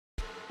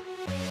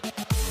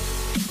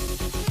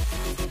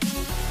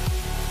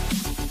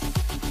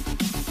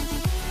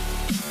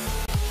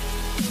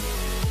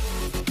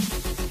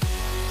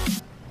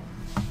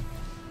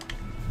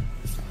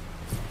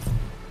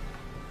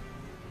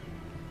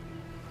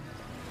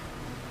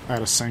I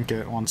gotta sync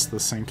it once the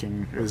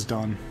syncing is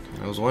done.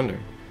 I was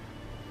wondering.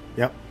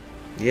 Yep.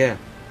 Yeah.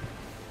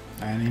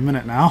 Any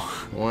minute now.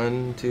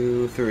 1,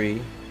 2,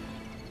 3.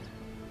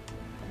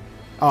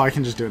 Oh, I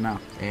can just do it now.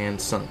 And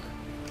sunk.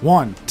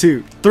 1,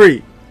 2,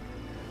 3.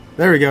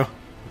 There we go.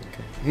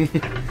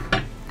 Okay.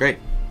 Great.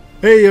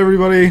 Hey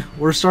everybody,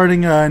 we're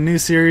starting a new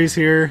series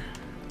here,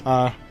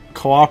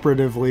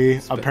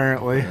 cooperatively,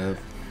 apparently.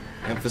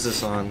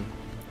 Emphasis on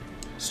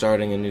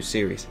starting a new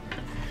series.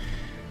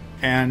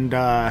 And,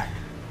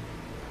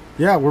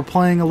 yeah, we're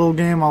playing a little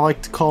game I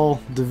like to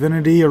call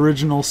Divinity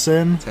Original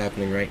Sin. It's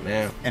happening right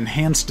now.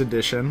 Enhanced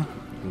Edition.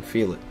 You can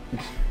feel it.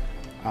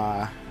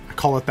 I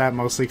call it that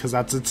mostly because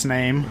that's its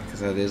name. Because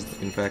that is,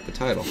 in fact, the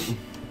title.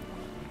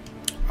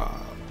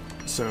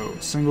 So,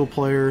 single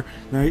player.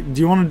 Now,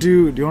 do you want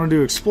to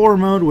do Explorer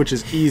mode, which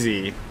is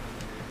easy?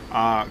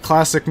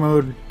 Classic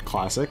mode,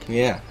 classic.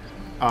 Yeah.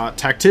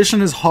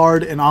 Tactician is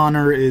hard, and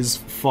Honor is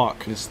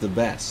fuck. It's the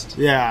best.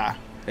 Yeah.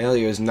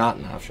 Failure is not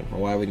an option. Well,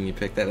 why wouldn't you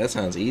pick that? That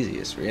sounds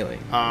easiest, really.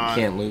 You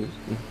can't lose.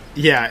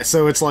 Yeah,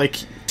 so it's like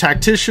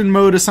Tactician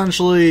mode,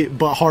 essentially,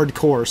 but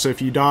hardcore. So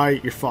if you die,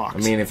 you're fucked. I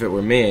mean, if it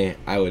were me,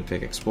 I would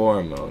pick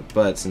Explorer mode.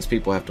 But since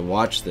people have to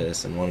watch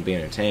this and want to be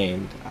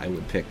entertained, I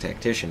would pick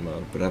Tactician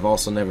mode. But I've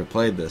also never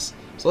played this.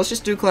 So let's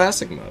just do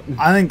Classic mode.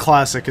 I think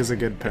Classic is a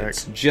good pick.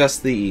 It's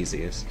just the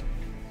easiest.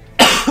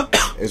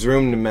 There's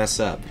room to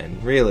mess up,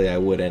 and really, I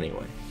would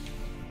anyway.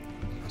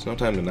 There's no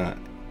time to not.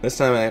 This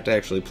time I have to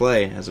actually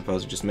play, as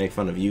opposed to just make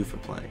fun of you for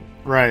playing.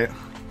 Right.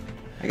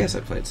 I guess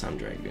I played some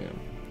Dragoon.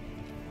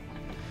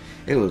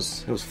 It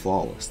was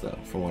flawless, though,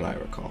 from what I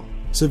recall.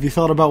 So have you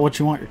thought about what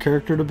you want your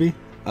character to be?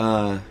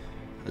 A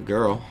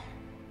girl.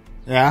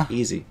 Yeah?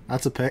 Easy.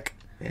 That's a pick.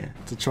 Yeah.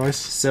 It's a choice.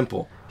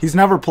 Simple. He's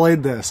never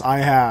played this. I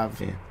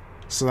have. Yeah.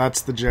 So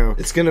that's the joke.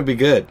 It's gonna be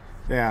good.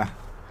 Yeah.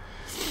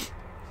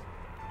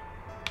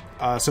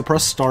 So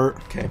press start.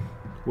 Okay.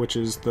 Which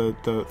is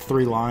the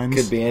 3 lines.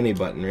 Could be any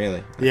button,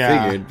 really. Yeah.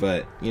 I figured,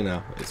 but, you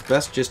know, it's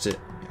best just to...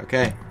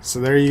 Okay.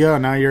 So there you go.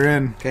 Now you're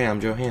in. Okay, I'm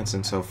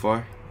McHanson so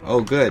far. Oh,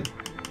 good.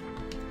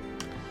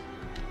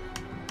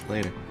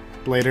 Later.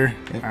 Later?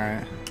 Yep.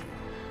 Alright.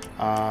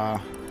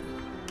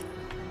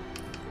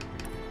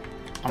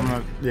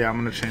 I'm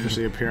gonna change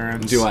the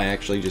appearance. Do I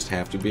actually just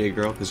have to be a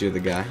girl because you're the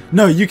guy?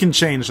 No, you can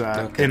change that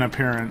Okay. in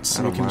appearance.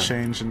 I You don't can mind.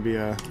 change and be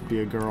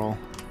a girl.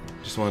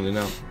 Just wanted to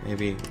know.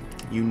 Maybe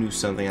you knew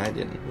something I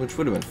didn't, which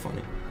would have been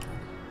funny.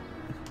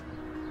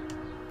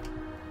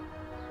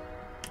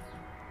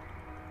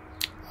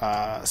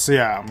 So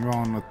yeah, I'm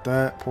going with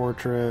that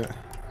portrait.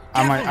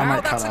 I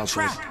might cut out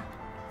this.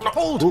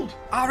 Hold! Ooh.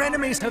 Our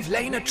enemies have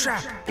laid a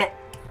trap.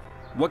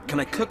 What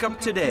can I cook up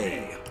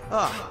today?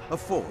 A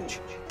forge.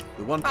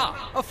 The one.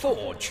 A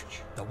forge.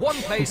 The one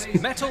place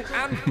metal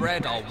and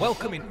bread are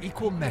welcome in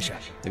equal measure.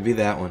 Maybe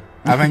that one.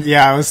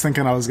 I was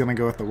thinking I was gonna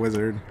go with the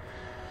wizard.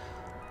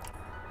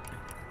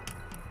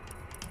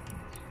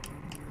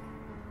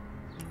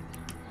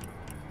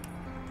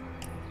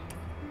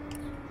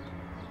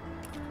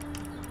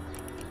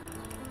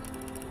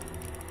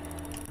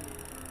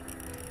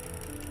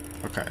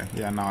 Okay,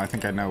 yeah, no, I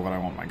think I know what I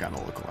want my guy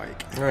to look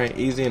like. Alright,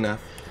 easy enough.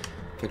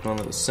 Picked one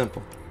that was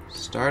simple.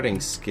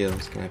 Starting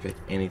skills. Can I pick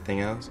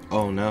anything else?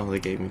 Oh no, they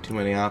gave me too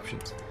many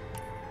options.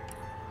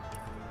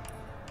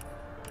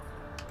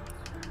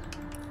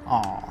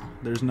 Aw,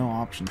 there's no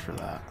option for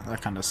that.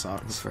 That kinda This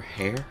sucks. for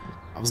hair?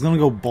 I was gonna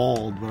go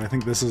bald, but I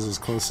think this is as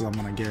close as I'm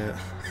gonna get.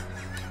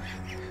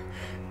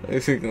 I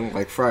think I'm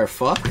like Friar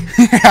Fuck?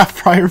 Yeah,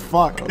 Friar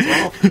fuck.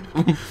 That's awful.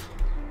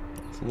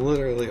 It's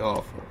literally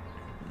awful.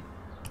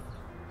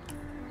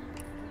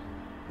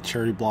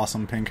 Cherry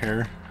blossom pink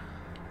hair.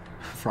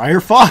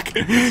 Friar fuck!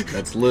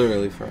 That's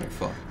literally Friar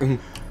Fuck.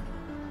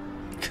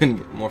 Couldn't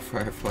get more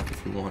Friar Fuck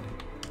if you wanted.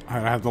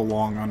 I have the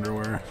long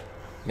underwear.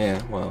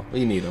 Yeah, well,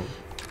 you need them.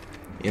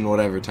 In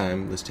whatever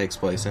time this takes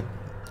place in.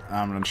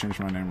 I'm gonna change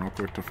my name real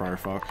quick to Friar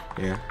fuck.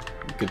 Yeah,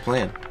 good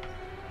plan.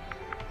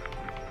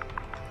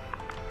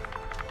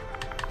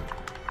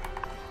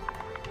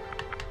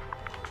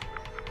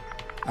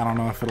 I don't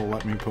know if it'll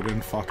let me put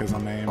in fuck as a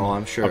name. Oh,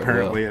 I'm sure it will.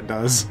 Apparently it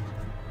does.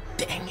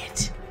 Dang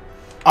it.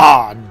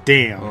 Ah,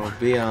 damn. Well,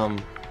 be,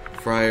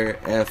 Friar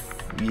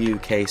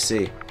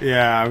F-U-K-C.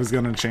 Yeah, I was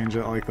gonna change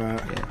it like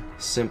that. Yeah,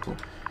 simple.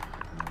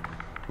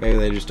 Maybe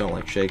they just don't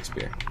like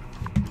Shakespeare.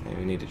 Maybe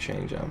we need to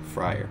change,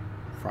 Friar.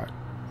 Friar.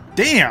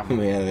 Damn!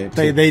 Yeah,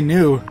 They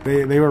knew.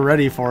 They were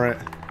ready for it.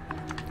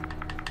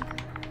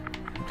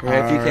 Try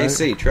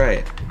F-U-K-C, try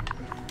it.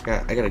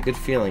 I got a good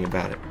feeling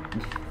about it.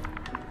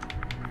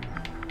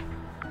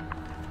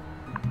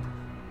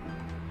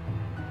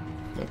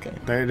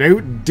 Okay.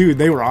 Dude,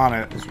 they were on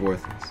it. It's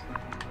worthless.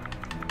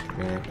 I'm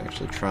gonna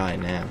actually try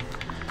now.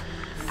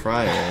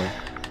 Friar.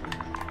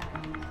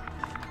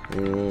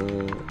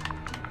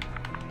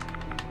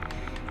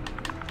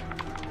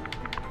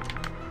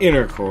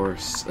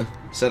 Intercourse.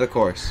 Set a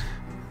course.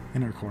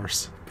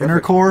 Intercourse.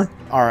 Perfect. Intercore?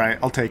 Alright,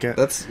 I'll take it.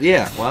 That's,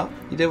 yeah, well,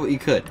 you did what you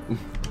could.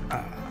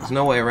 There's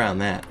no way around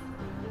that.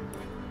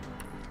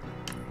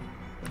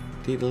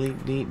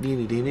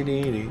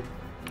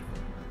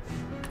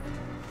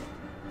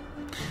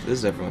 This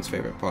is everyone's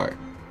favorite part.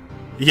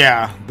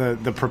 Yeah,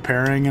 the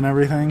preparing and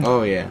everything.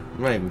 Oh yeah,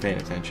 I'm not even paying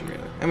attention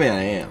really. I mean,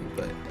 I am,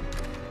 but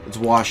it's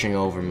washing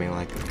over me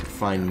like a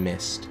fine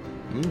mist.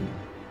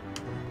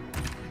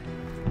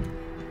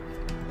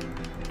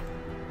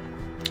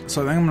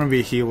 So I think I'm gonna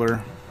be a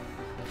healer.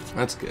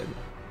 That's good.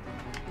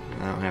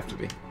 I don't have to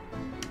be.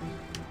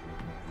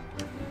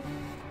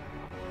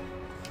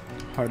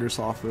 Fighter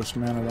Sophist,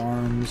 Man at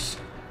Arms.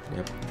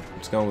 Yep.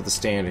 Just going with the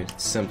standard.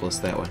 It's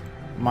simplest that way.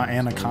 My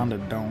Anaconda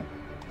don't.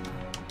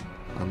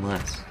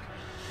 Unless.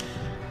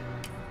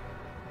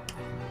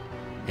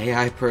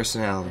 AI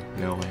personality.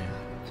 No way.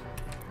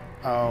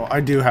 Oh, I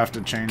do have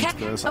to change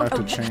this. I have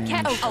to change.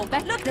 Have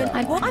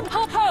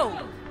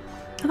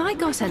I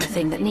got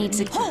anything that needs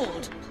a...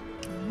 Hold!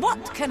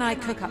 What can I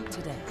cook up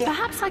today?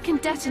 Perhaps I can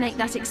detonate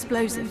that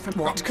explosive from...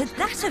 What could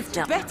that have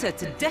done? Better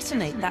to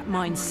detonate that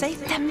mine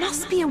safely. There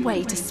must be a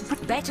way to...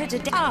 Better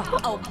to...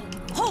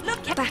 Hold,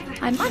 look back.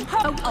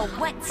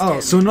 Oh,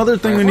 so another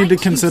thing we need to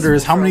consider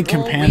is how many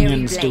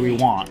companions do we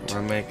want?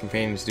 How many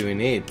companions do we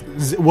need?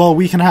 Well,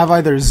 we can have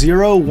either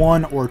 0,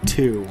 1, or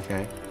 2.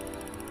 Okay.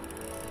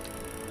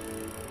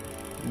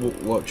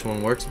 Which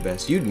one works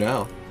best? You'd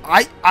know.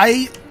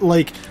 I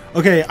like...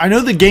 Okay, I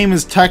know the game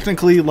is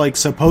technically, like,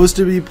 supposed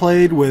to be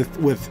played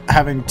with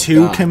having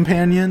 2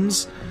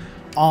 companions.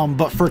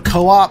 But for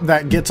co-op,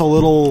 that gets a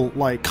little,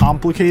 like,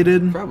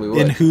 complicated. Probably would.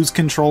 In who's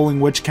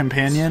controlling which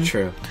companion.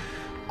 True.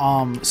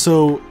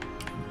 So,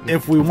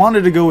 if we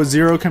wanted to go with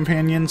 0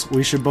 companions,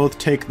 we should both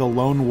take the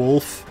Lone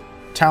Wolf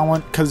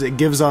talent, because it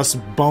gives us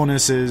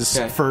bonuses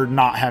for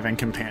not having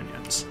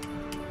companions.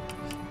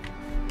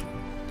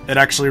 It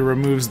actually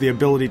removes the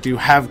ability to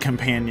have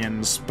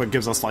companions, but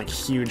gives us, like,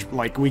 huge...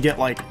 Like, we get,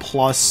 like,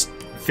 plus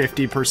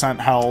 50%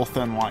 health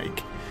and,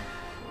 like,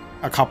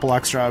 a couple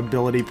extra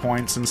ability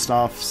points and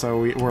stuff, so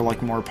we're,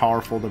 like, more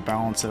powerful to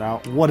balance it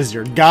out. What is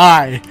your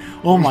guy?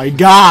 Oh my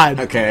god!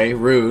 Okay,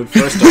 rude.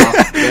 First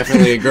off,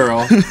 definitely a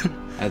girl.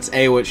 That's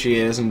A, what she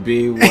is, and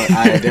B, what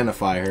I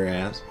identify her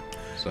as.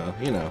 So,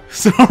 you know.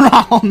 So,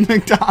 Ronald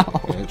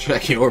McDonald.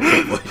 Check your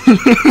privilege.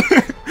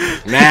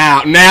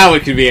 Now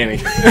it could be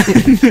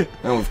anything.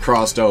 Now we've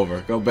crossed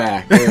over. Go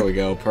back. There we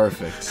go.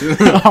 Perfect.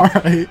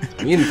 Alright.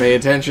 You didn't pay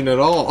attention at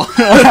all.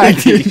 I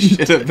didn't. You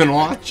should have been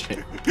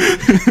watching.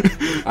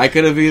 I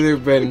could have either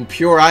been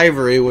pure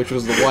ivory, which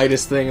was the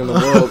whitest thing in the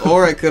world,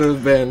 or I could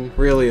have been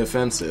really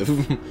offensive.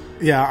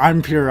 Yeah,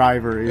 I'm pure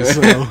ivory,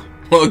 so...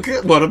 Well,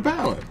 good. What a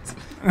balance.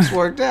 It's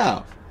worked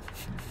out.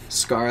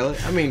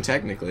 Scarlet. I mean,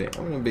 technically,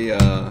 I'm gonna be,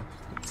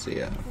 let's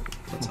see,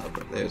 what's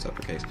up? There's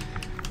uppercase.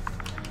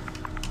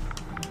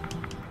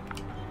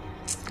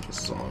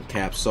 This is all in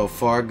caps so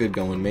far. Good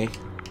going, me.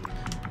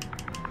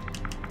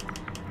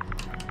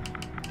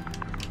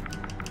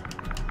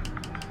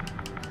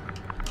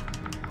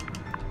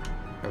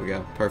 There we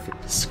go.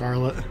 Perfect.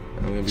 Scarlet.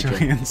 I'm gonna be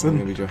Johansson. I'm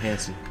gonna be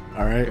Johansson.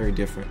 Alright. Very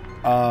different.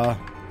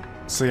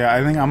 So yeah,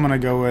 I think I'm gonna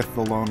go with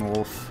the Lone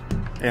Wolf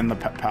and the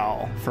Pet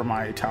Pal for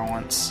my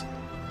talents.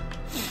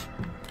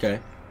 Okay.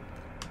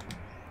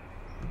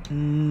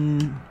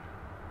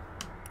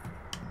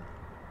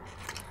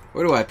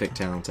 Where do I pick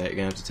talents at? You're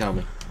gonna have to tell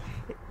me.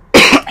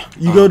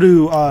 You go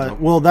to,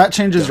 well, that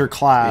changes your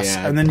class,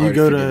 Yeah, and then I you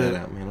go already figured to,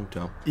 that out, man. I'm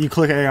dumb. you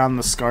click A on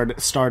the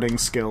starting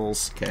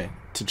skills Okay.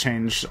 to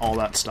change all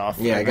that stuff.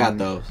 Yeah, I and got then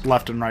those.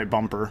 Left and right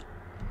bumper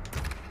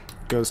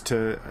goes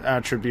to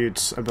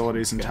attributes,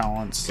 abilities, and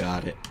talents.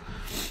 Got it.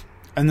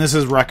 And this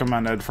is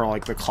recommended for,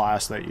 like, the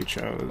class that you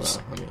chose.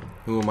 Well, I mean,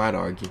 who am I to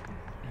argue?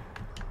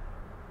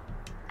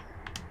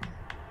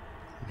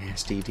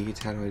 Nasty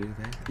deeds, how do I do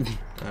that?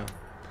 Oh.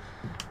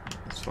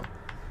 That's fun.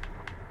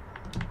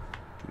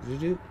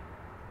 Do-do-do.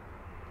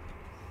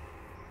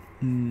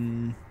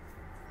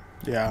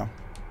 Yeah.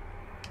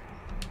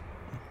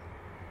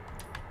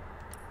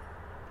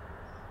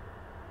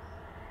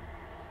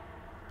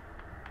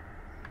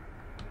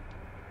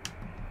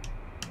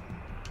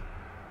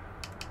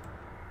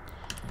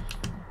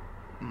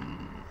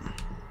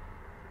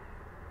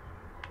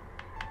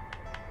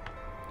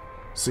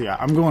 So yeah,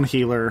 I'm going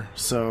healer,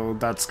 so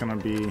that's gonna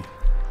be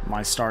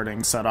my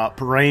starting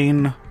setup.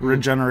 Rain,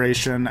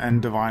 regeneration,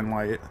 and divine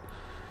light.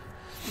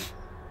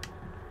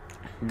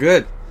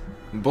 Good.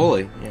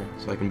 Bully. Yeah,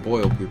 so I can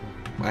boil people.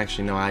 Well,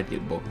 actually, no, I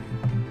did bully.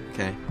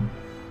 Okay.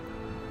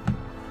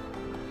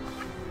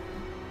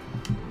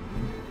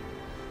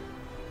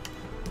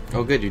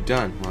 Oh, good, you're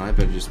done. Well, I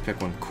better just pick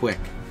one quick.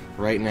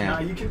 Right now.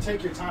 You can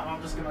take your time.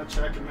 I'm just gonna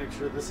check and make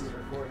sure this is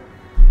recording.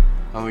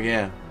 Oh,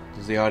 yeah.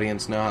 Does the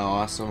audience know how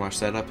awesome our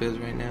setup is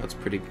right now? It's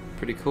pretty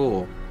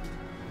cool.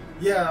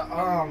 Yeah,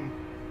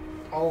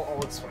 I'll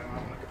explain.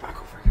 I'm gonna go back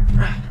over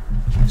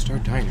here.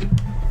 Start dining.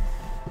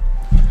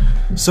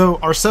 So,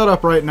 our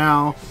setup right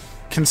now,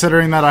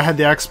 considering that I had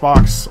the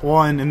Xbox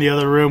One in the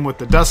other room with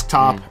the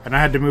desktop, and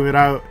I had to move it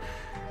out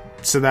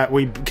so that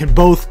we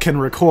both can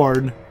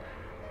record,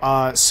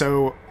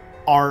 so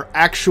our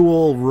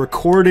actual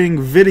recording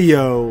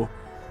video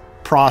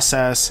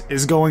process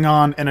is going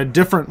on in a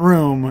different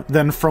room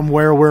than from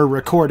where we're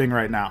recording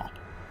right now.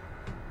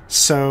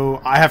 So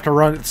I have to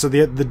run. So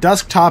the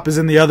desktop is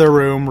in the other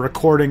room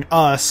recording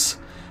us,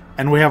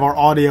 and we have our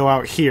audio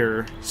out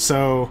here.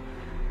 So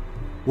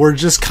we're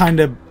just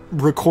kind of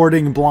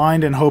recording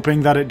blind and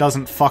hoping that it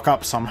doesn't fuck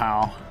up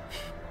somehow.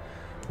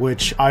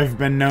 Which I've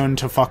been known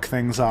to fuck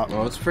things up.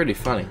 Well, it's pretty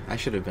funny. I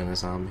should have been a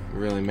zombie. It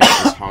really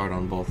makes this hard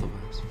on both of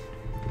us.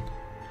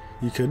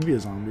 You could be a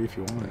zombie if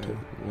you wanted to. It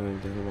really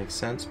doesn't make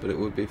sense, but it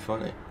would be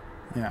funny.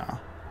 Yeah.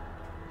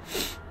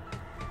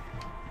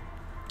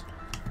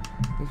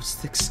 What's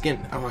thick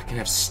skin? Oh, I can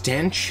have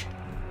stench?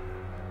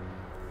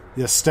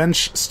 Yeah,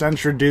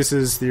 stench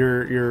reduces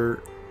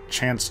your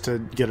chance to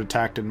get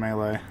attacked in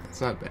melee.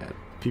 It's not bad.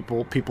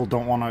 People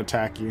don't want to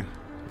attack you.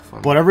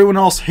 Fun. But everyone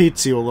else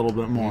hates you a little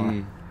bit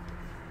more.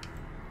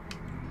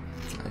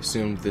 I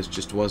assumed this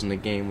just wasn't a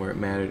game where it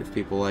mattered if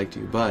people liked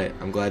you, but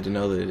I'm glad to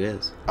know that it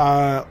is.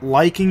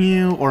 Liking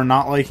you or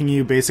not liking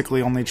you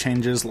basically only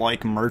changes,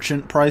 like,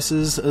 merchant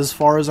prices, as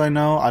far as I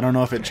know. I don't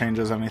know if it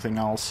changes anything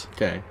else.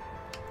 Okay.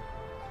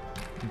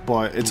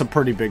 But it's a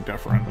pretty big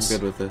difference. I'm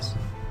good with this.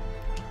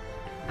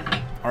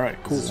 Alright,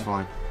 cool. This is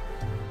fine.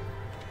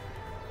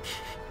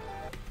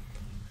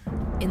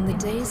 In the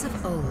days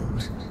of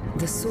old,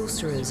 the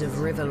sorcerers of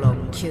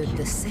Riverlong cured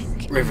the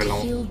sick and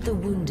healed the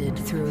wounded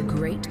through a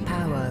great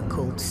power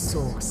called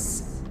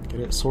Source. Get it,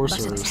 But a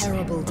sorcerers.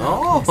 terrible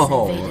darkness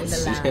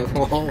invaded the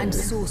land, Whoa. and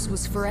Source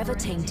was forever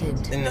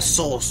tainted. And the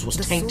sauce was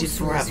The tainted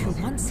sorcerers forever.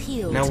 who once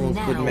healed No one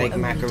now could make only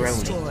macaroni.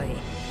 destroy.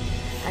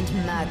 And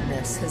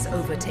madness has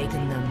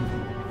overtaken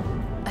them.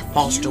 A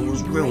Foster few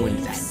was ruined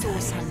brave that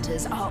Source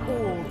hunters are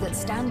all that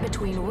stand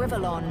between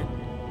Riverlon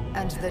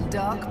and the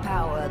dark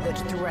power that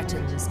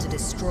threatens to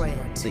destroy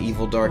it. The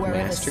evil dark Wherever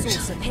masters.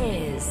 Source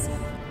appears,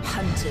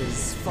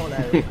 hunters follow.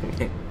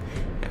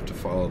 Have to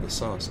follow the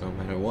sauce no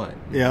matter what.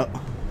 Yep.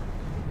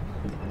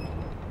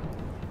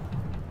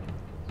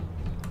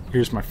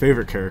 Here's my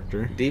favorite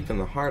character. Deep in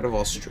the heart of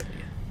Australia.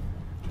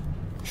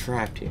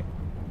 Trapped here.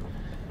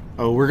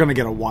 Oh, we're gonna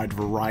get a wide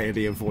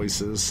variety of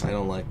voices. I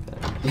don't like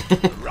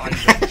that.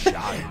 Rise and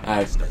shine,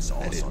 I Mr.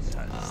 Sauce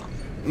Hunters.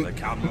 The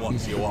captain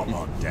wants you up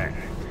on deck.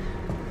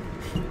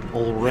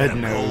 Old Red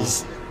Them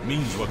Nose. goals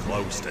means we're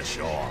close to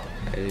shore.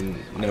 I didn't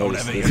Don't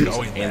notice ever this you was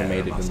go in there,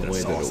 animated in the Master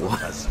way that it Sauce was.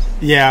 Hunters.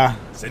 Yeah.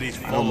 City's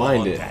I don't full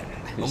mind on it. deck,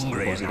 I just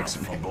hungry wasn't enough for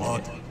expecting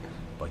blood.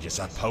 But you're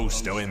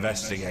supposed to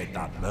investigate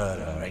that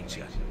murder, ain't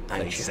you?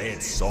 They say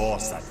it's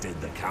Sauce that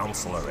did the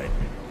councillor in.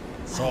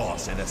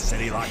 Sauce in a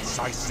city like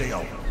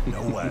Sicil,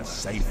 nowhere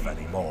safe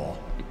anymore.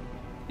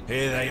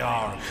 Here they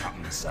are,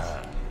 Captain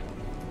Sir.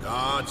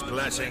 God's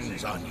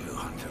blessings on you,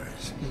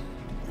 hunters.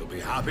 You'll be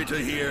happy to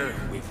hear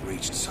we've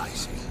reached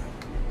Sicil.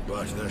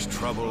 But there's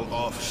trouble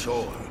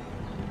offshore,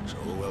 so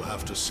we'll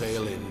have to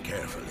sail in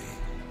carefully.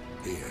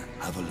 Here,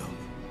 have a look.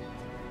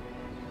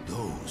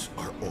 Those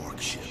are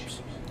orc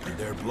ships, and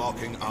they're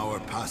blocking our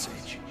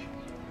passage.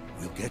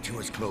 We'll get you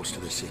as close to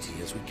the city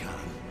as we can,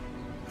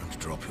 and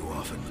drop you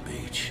off on the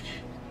beach.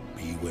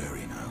 Be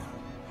wary now.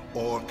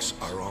 Orcs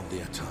are on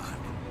the attack.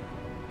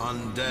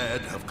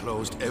 Undead have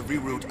closed every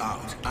route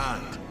out,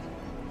 and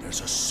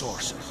there's a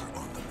sorcerer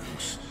on the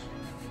loose.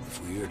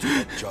 If we're to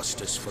get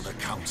justice for the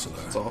councillor,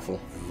 It's awful.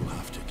 you'll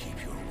have to keep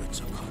your wits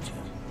about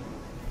you.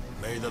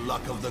 May the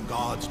luck of the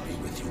gods be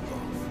with you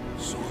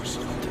both, source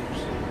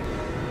hunters.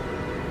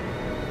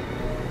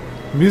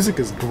 Music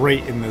is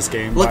great in this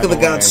game. Look by at the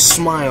way. god's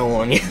smile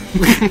on you.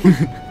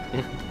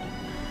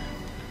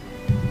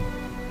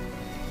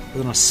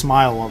 They're gonna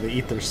smile while they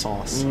eat their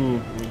sauce.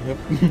 Yep.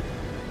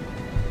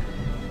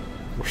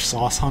 We're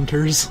sauce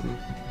hunters.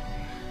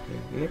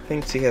 Nick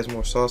thinks he has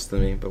more sauce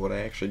than me, but what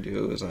I actually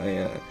do is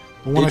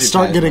When I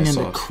start digitize getting my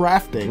into sauce.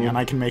 crafting, and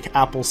I can make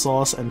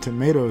applesauce and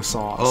tomato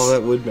sauce. Oh,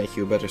 that would make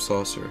you a better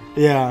saucer.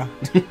 Yeah.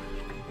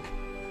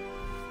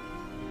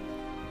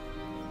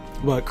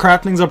 But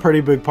crafting's a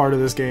pretty big part of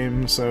this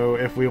game, so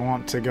if we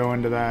want to go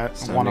into that,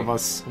 one of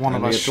us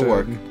should.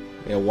 Work.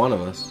 Yeah, one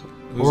of us.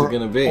 Who's or, it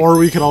gonna be? Or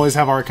we could always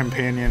have our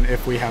companion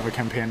if we have a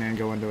companion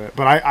go into it.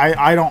 But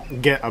I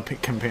don't get a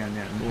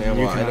companion. Yeah,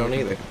 You well, can I don't have-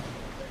 either.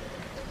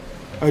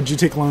 Oh, did you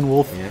take Lone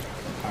Wolf? Yeah,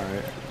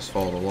 Alright. just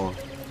followed along.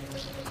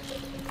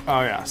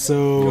 Oh yeah, You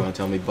so want to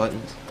tell me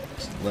buttons?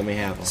 Just let me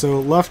have them. so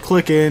left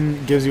click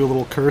in gives you a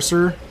little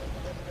cursor,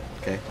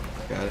 Okay,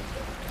 got it.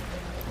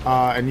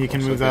 and you can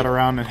Also move that good.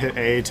 around and hit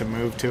A to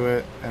move to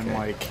it, and Okay.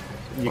 like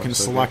you can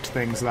Also select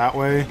things that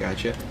way.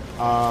 Gotcha.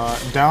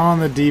 Down on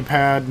the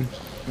D-pad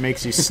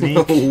makes you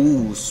sneak.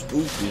 Ooh,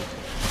 spooky.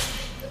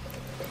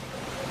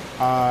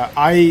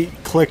 I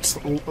clicked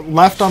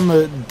left on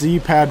the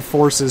D-pad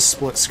forces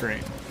split screen,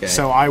 Okay.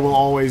 so I will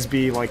always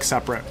be like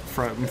separate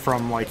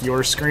from like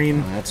your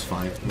screen. Oh, that's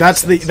fine.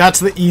 That's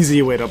the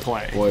easy way to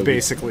play, Boy,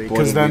 basically, boy,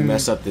 because did we then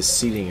mess up this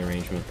seating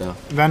arrangement though.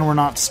 then we're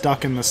not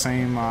stuck in the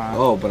same.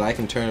 Oh, but I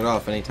can turn it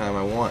off anytime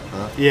I want,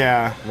 huh?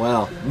 Yeah,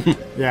 Well,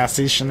 yeah.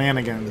 See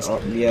shenanigans.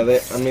 yeah.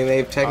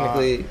 They've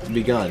technically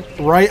begun.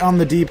 Right on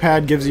the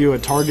D-pad gives you a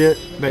target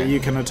that you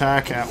can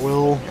attack at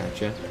will.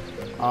 Gotcha.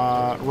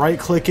 Right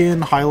click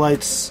in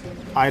highlights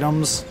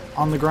items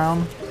on the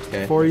ground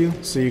Okay. for you,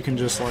 so you can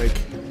just like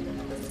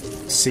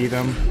see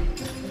them.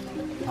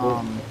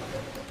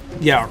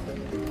 Yeah,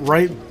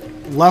 right,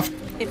 left.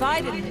 If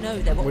I didn't know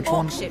there were Which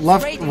one? ships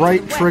Left, raiding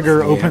right the west,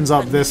 trigger opens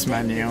up this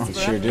menu. You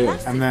sure do.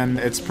 And then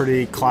it's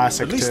pretty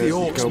classic. At least to the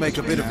orcs go make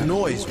a bit of between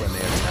noise when they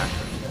attack.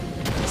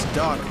 It's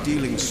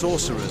dark-dealing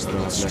sorcerers that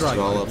will messed it strike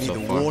all with up so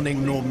neither far.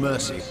 warning nor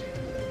mercy. that.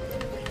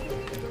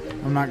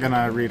 I'm not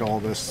gonna read all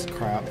this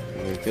crap.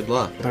 Good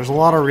luck. There's a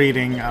lot of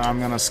reading, and I'm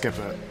gonna skip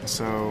it.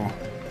 So,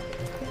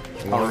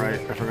 all right,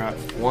 I forgot.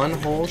 One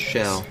whole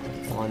shell.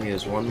 All I need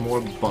is one more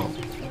bump.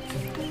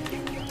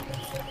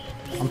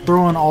 I'm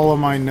throwing all of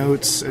my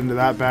notes into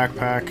that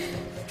backpack.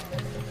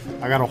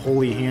 I got a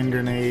holy hand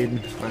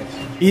grenade.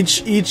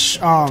 Nice. Each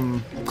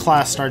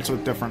class starts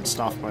with different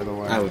stuff, by the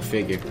way. I would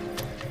figure.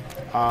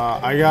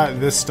 I got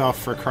this stuff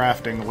for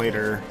crafting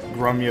later.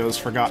 Grumio's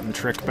Forgotten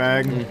Trick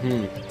Bag.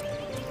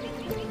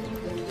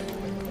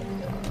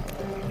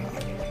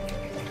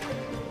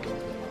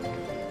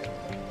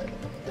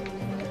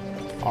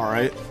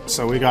 Alright,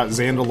 so we got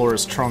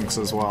Zandalor's trunks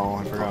as well.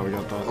 I forgot we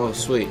got that. Oh,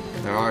 sweet.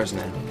 They're ours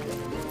now.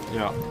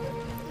 Yeah.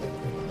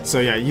 So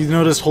yeah, you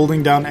notice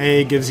holding down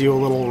A gives you a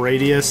little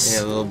radius.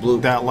 Yeah, a little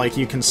blue. That, like,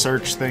 you can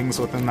search things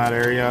within that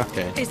area.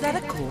 Okay. Is that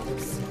a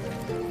corpse?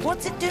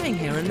 What's it doing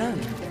here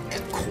alone?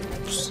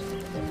 Corpse.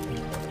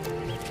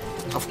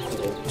 Of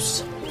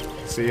course.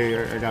 See,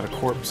 I got a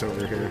corpse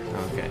over here.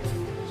 Okay.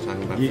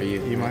 Talking about You- for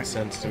you. you Makes might-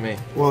 sense to me.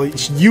 Well,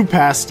 you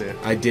passed it.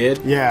 I did?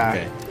 Yeah.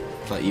 Okay.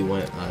 Thought you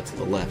went to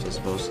the left as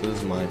opposed to this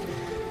is mine.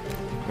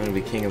 I'm gonna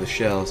be king of the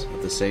shells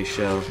with the say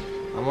shell.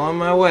 I'm on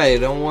my way.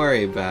 Don't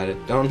worry about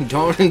it.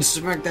 Don't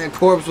inspect that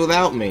corpse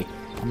without me.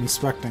 I'm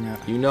inspecting it.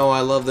 You know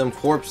I love them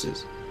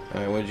corpses. All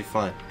right, what did you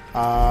find?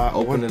 What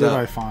Open it did up.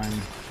 I find?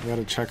 I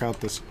gotta check out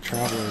this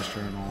traveler's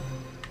journal.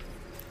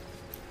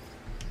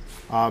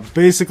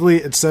 Basically,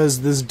 it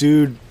says this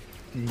dude,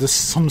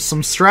 some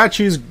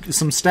statues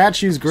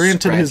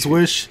granted his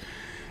wish,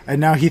 and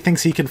now he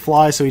thinks he can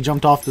fly, so he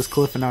jumped off this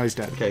cliff, and now he's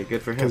dead. Okay,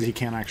 good for him. Because he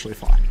can't actually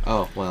fly.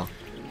 Oh well,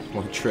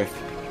 one trick.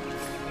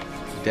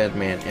 Dead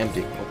man,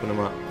 empty. Open him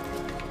up.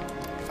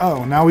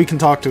 Oh, now we can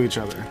talk to each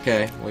other.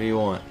 Okay, what do you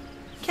want?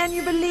 Can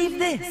you believe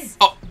this?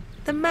 Oh.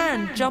 The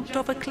man jumped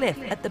off a cliff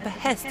at the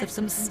behest of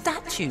some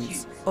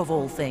statues, of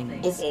all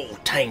things. Of all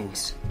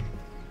things.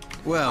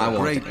 I Well, want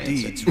great an answer.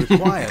 deeds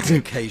require an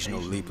occasional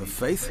leap of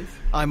faith.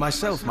 I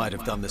myself might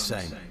have done the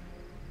same.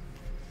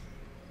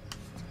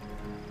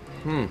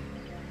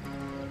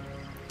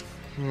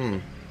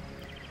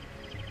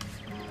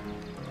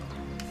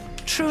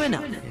 True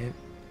enough.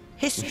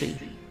 History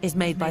is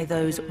made by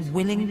those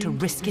willing to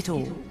risk it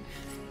all.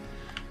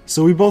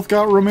 So we both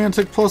got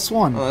romantic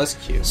 +1. Oh, that's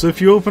cute. So if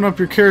you open up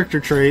your character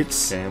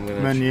traits Okay, I'm gonna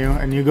menu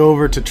and you go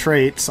over to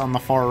traits on the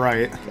far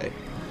right, Okay.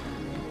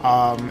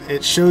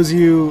 it shows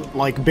you,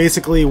 like,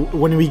 basically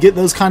when we get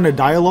those kind of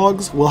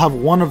dialogues, we'll have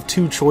one of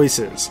two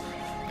choices.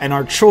 And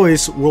our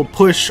choice will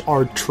push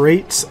our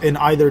traits in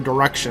either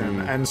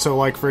direction. And so,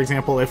 like, for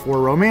example, if we're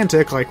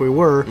romantic, like we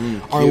were,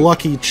 our cute.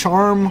 lucky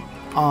charm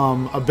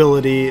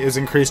ability is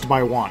increased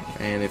by 1.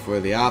 And if we're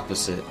the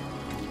opposite,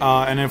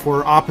 And if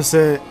we're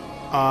opposite,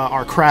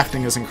 our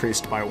crafting is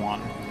increased by 1.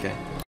 okay.